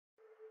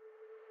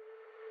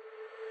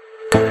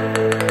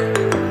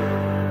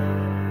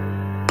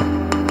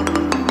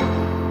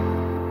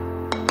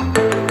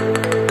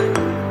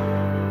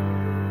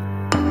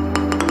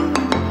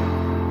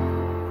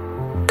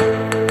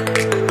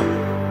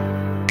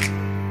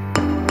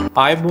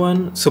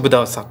ආයුබෝවන් සුබ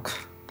දවසක්.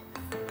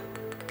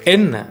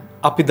 එන්න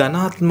අපි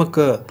ධනාත්මක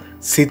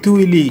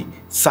සිතුවිලි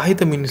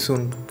සහිත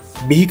මිනිසුන්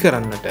බිහි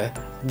කරන්නට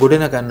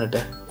ගොඩනගන්නට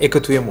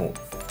එකතු වෙමු.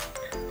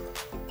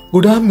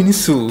 ගොඩාක්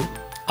මිනිස්සු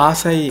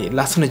ආසයි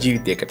ලස්සන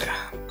ජීවිතයකට,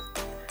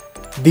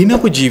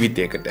 දිනපු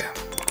ජීවිතයකට,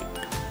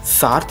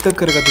 සාර්ථක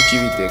කරගත්තු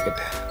ජීවිතයකට.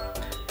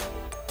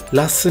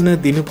 ලස්සන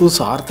දිනපු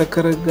සාර්ථක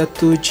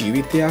කරගත්තු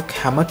ජීවිතයක්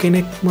හැම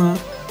කෙනෙක්ම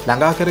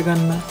ළඟා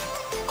කරගන්න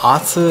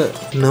ආස.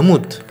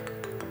 නමුත්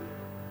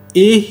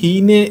ඒ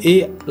හීනේ ඒ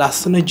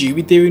ලස්සන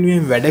ජීවිතය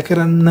වෙනුවෙන් වැඩ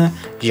කරන්න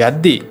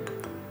යද්දී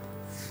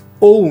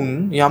ඔවුන්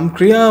යම්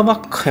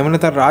ක්‍රියාවක් එහෙම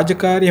නැත්නම්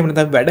රාජකාරිය එහෙම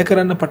නැත්නම් වැඩ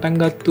කරන්න පටන්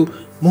ගත්තු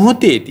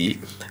මොහොතේදී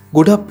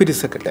ගොඩක්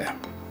පිරිසකට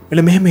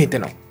මෙහෙම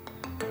හිතෙනවා.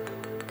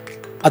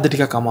 අද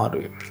ටිකක්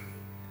අමාරුයි.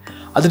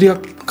 අද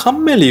ටිකක්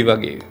කම්මැලි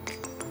වගේ.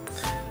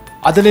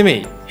 අද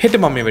නෙමෙයි හෙට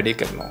මම මේ වැඩේ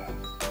කරනවා.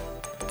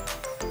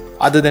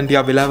 අද දැන්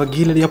ටිකක් වෙලාව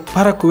ගිහිල්ලා ටිකක්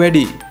පරක්කු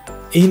වැඩි.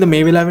 ඒ හින්දා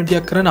මේ වෙලාවෙන්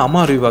ටිකක් කරන්න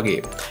අමාරුයි වගේ.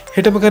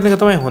 හෙටම කරන එක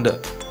තමයි හොඳ.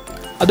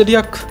 අද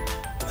ටිකක්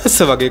ඇස්ස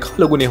වගේ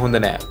කලගුණේ හොඳ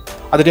නෑ.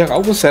 අද ටිකක්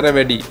අවුස්සර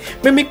වැඩි.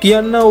 මේ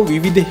කියන්නා වූ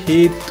විවිධ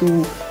හේතු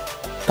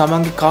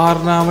තමන්ගේ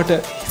කාරණාවට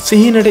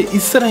සිහිනට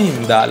ඉස්සරහින්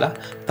දාලා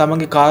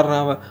තමන්ගේ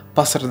කාරණාව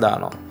පස්සට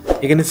දානවා.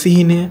 ඒ කියන්නේ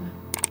සිහිනය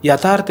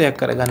යථාර්ථයක්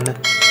කරගන්න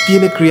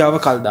තියෙන ක්‍රියාව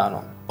කල්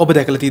දානවා. ඔබ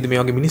දැකලා තියෙද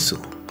මේ වගේ මිනිස්සු?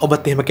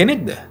 ඔබත් එහෙම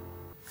කෙනෙක්ද?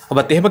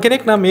 ඔබත් එහෙම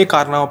කෙනෙක් නම් මේ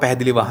කාරණාව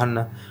පැහැදිලිව අහන්න.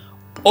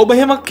 ඔබ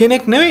එහෙම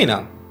කෙනෙක් නෙවෙයි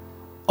නම්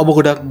ඔබ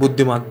ගොඩක්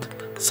බුද්ධිමත්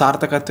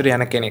සාර්ථකත්වයට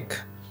යන කෙනෙක්.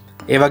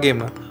 ඒ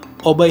වගේම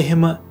ඔබ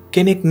එහෙම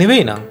කෙනෙක්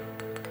නෙවෙයි නම්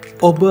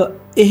ඔබ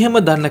එහෙම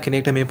දන්න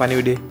කෙනෙක්ට මේ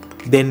පණිවිඩය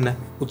දෙන්න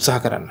උත්සාහ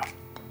කරන්න.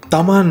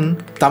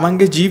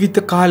 තමන්ගේ ජීවිත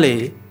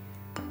කාලයේ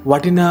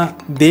වටිනා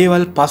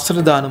දේවල්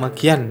පස්සට දානවා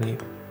කියන්නේ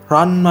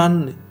රන්වන්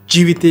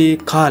ජීවිතයේ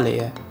කාලය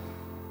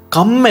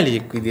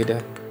කම්මැලියෙක් විදියට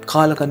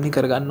කාලකන්ණි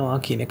කරගන්නවා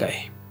කියන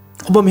එකයි.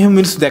 ඔබ මෙහෙම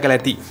මිනිස්සු දැකලා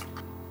ඇති.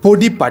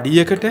 පොඩි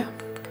පඩියකට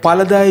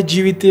ඵලදායී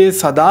ජීවිතයේ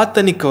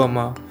සදාතනිකවම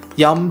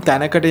යම්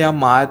තැනකට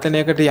යම්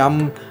ආයතනයකට යම්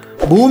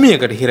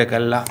භූමියකට හිර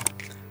කළා.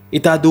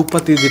 ඉතා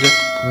දුප්පත් විදිහට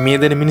මේ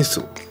දෙන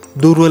මිනිස්සු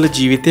දුර්වල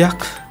ජීවිතයක්,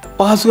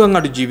 පහසුකම්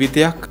අඩු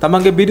ජීවිතයක්,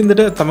 තමන්ගේ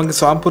බිරිඳට, තමන්ගේ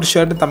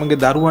ස්වාමිපුරුෂයාට, තමන්ගේ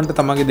දරුවන්ට,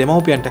 තමන්ගේ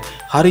දෙමව්පියන්ට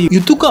හරි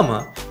යුතුයකම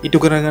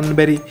ඉටු කරගන්න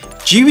බැරි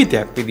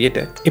ජීවිතයක්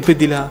විදිහට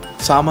ඉපදිලා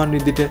සාමාන්‍ය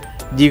විදිහට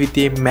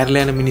ජීවිතේ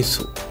මැරලා යන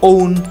මිනිස්සු.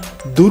 ඔවුන්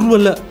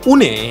දුර්වල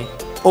උනේ,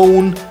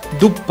 ඔවුන්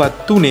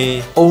දුප්පත්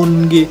උනේ,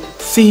 ඔවුන්ගේ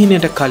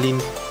සිහිනට කලින්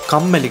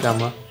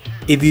කම්මැලිකම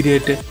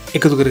ඉදිරියට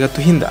එකතු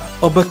කරගත්තු හින්දා.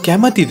 ඔබ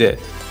කැමතිද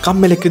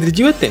කම්මැලික විදිහට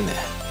ජීවත් වෙන්න?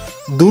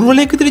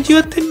 දුර්වලයෙක් විදිහට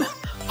ජීවත් වෙන්න?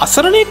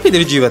 අසරණයෙක්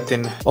විදිහට ජීවත්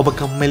වෙන්න? ඔබ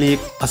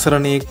කම්මැලියෙක්,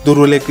 අසරණයෙක්,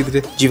 දුර්වලයෙක්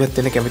විදිහට ජීවත්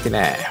වෙන්න කැමති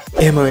නෑ.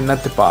 එහෙම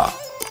වෙන්නත් එපා.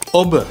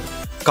 ඔබ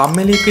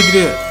කම්මැලියෙක්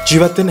විදිහට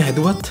ජීවත් වෙන්න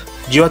හැදුවත්,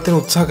 ජීවත් වෙන්න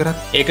උත්සාහ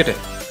කරත් ඒකට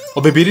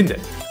ඔබේ බිරිඳ,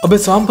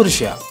 ඔබේ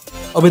ස්වාමිපුරුෂයා,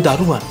 ඔබේ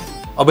දරුවන්,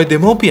 ඔබේ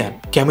දෙමව්පියන්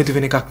කැමති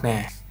වෙන එකක්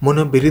නෑ. මොන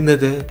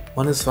බිරිඳද,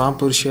 මොන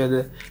ස්වාමිපුරුෂයාද,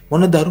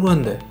 මොන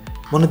දරුවන්ද,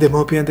 මොන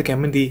දෙමව්පියන්ද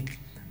කැමති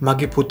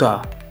මගේ පුතා,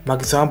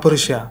 මගේ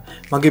ස්වාමිපුරුෂයා,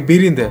 මගේ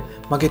බිරිඳ,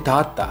 මගේ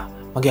තාත්තා,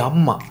 මගේ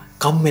අම්මා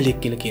කම්මැලියෙක්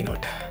කියලා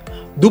කියනකොට,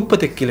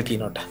 දුප්පතෙක් කියලා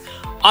කියනකොට,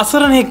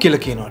 අසරණයෙක්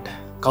කියලා කියනකොට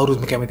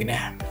කවුරුත්ම කැමති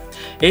නෑ.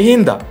 ඒ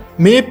හින්දා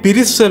මේ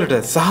පිරිස්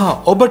වලට සහ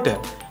ඔබට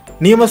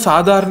නියම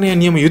සාධාරණීය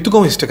නියම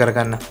යුතුයකම ඉෂ්ට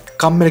කරගන්න,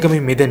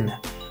 කම්මැලිකමෙන් මිදෙන්න,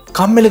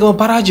 කම්මැලිකම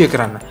පරාජය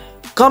කරන්න,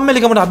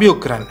 කම්මැලිකමට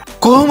අභියෝග කරන්න.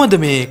 කොහොමද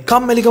මේ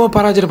කම්මැලිකම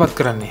පරාජයටපත්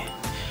කරන්නේ?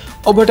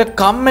 ඔබට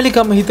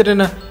කම්මැලිකම හිතට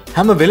එන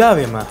හැම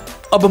වෙලාවෙම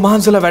ඔබ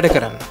මහන්සිලා වැඩ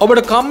කරන්න.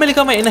 ඔබට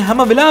කම්මැලිකම එන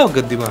හැම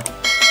වෙලාවකදීම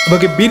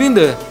ඔබගේ බිරිඳ,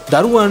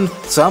 දරුවන්,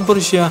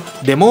 ස්වාමිපුරුෂයා,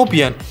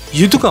 දෙමව්පියන්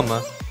යුතුයකම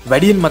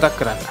වැඩියෙන් මතක්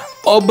කරන්න.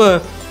 ඔබ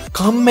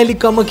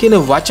කම්මැලිකම කියන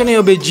වචනය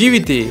ඔබේ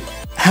ජීවිතේ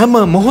හැම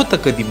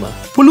මොහොතකදීම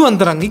පුළුවන්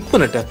තරම්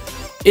ඉක්මනට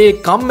ඒ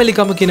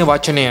කම්මැලිකම කියන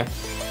වචනය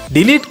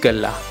ඩිලීට්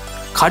කරලා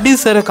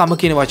කඩිසරකම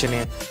කියන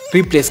වචනය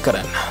රිප්ලේස්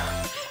කරන්න.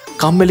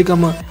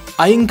 කම්මැලිකම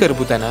අයින්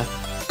කරපු තැන,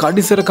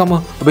 කඩිසරකම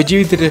ඔබේ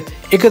ජීවිතේට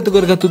එකතු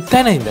කරගත්තු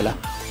තැන ඉඳලා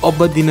ඔබ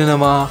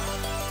දිනනවා,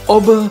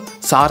 ඔබ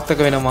සාර්ථක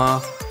වෙනවා.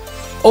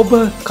 ඔබ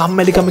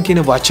කම්මැලිකම කියන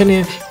වචනය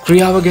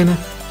ක්‍රියාව ගැන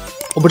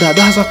ඔබට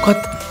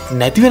අදහසක්වත්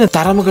නැති වෙන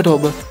තරමකට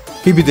ඔබ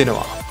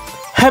පිබිදෙනවා.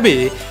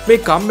 හැබැයි මේ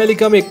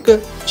කම්මැලිකම එක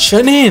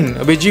ෂණයෙන්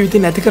ඔබේ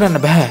ජීවිතේ නැති කරන්න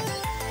බෑ.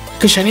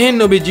 එක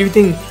ෂණයෙන් ඔබේ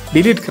ජීවිතෙන්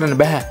ඩිලීට් කරන්න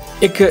බෑ.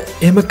 ඒක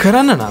එහෙම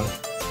කරන්න නම්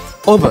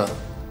ඔබ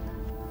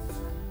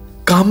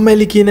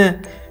කම්මැලි කියන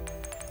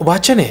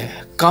වචනය,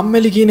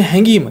 කම්මැලි කියන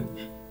හැඟීම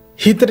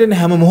හිතට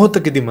එන හැම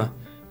මොහොතකදීම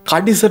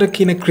කඩිසර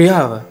කියන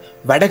ක්‍රියාව,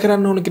 වැඩ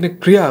කරන්න ඕන කියන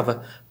ක්‍රියාව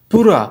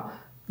පුරා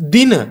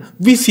දින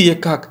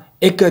 21ක්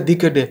එක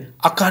දිගට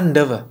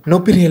අකණ්ඩව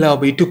නොපිරියලා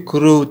ඔබ ඉටු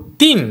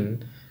කරොතින්,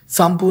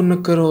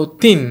 සම්පූර්ණ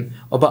කරොතින්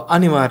ඔබ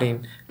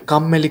අනිවාර්යෙන්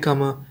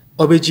කම්මැලිකම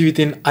ඔබේ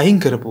ජීවිතෙන් අයින්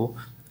කරපු,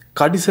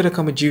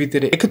 කඩිසරකම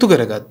ජීවිතේට එකතු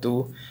කරගත්තු,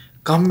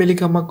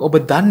 කම්මැලිකමක් ඔබ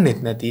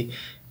දන්නෙත් නැති,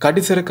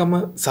 කඩිසරකම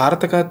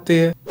සාර්ථකත්වය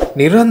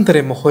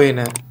නිරන්තරයෙන්ම හොයන,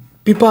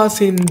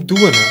 පිපාසයෙන්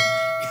දුවන,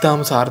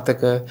 ඊටාම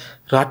සාර්ථක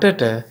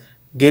රටට,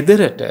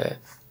 ගෙදරට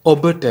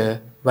ඔබට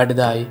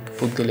වැඩදායි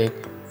පුද්ගලයෙක්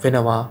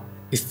වෙනවා.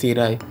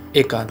 ස්ථිරයි,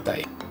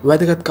 ඒකාන්තයි.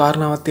 වැදගත්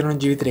කාරණාවක් තියෙනවා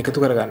ජීවිතේට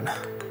එකතු කරගන්න.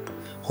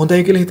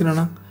 හොඳයි කියලා හිතනවා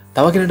නම්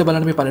තව කෙනෙක්ට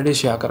බලන්න මේ පණිවිඩය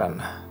ෂෙයා කරන්න.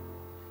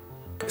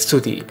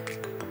 ස්තුතියි.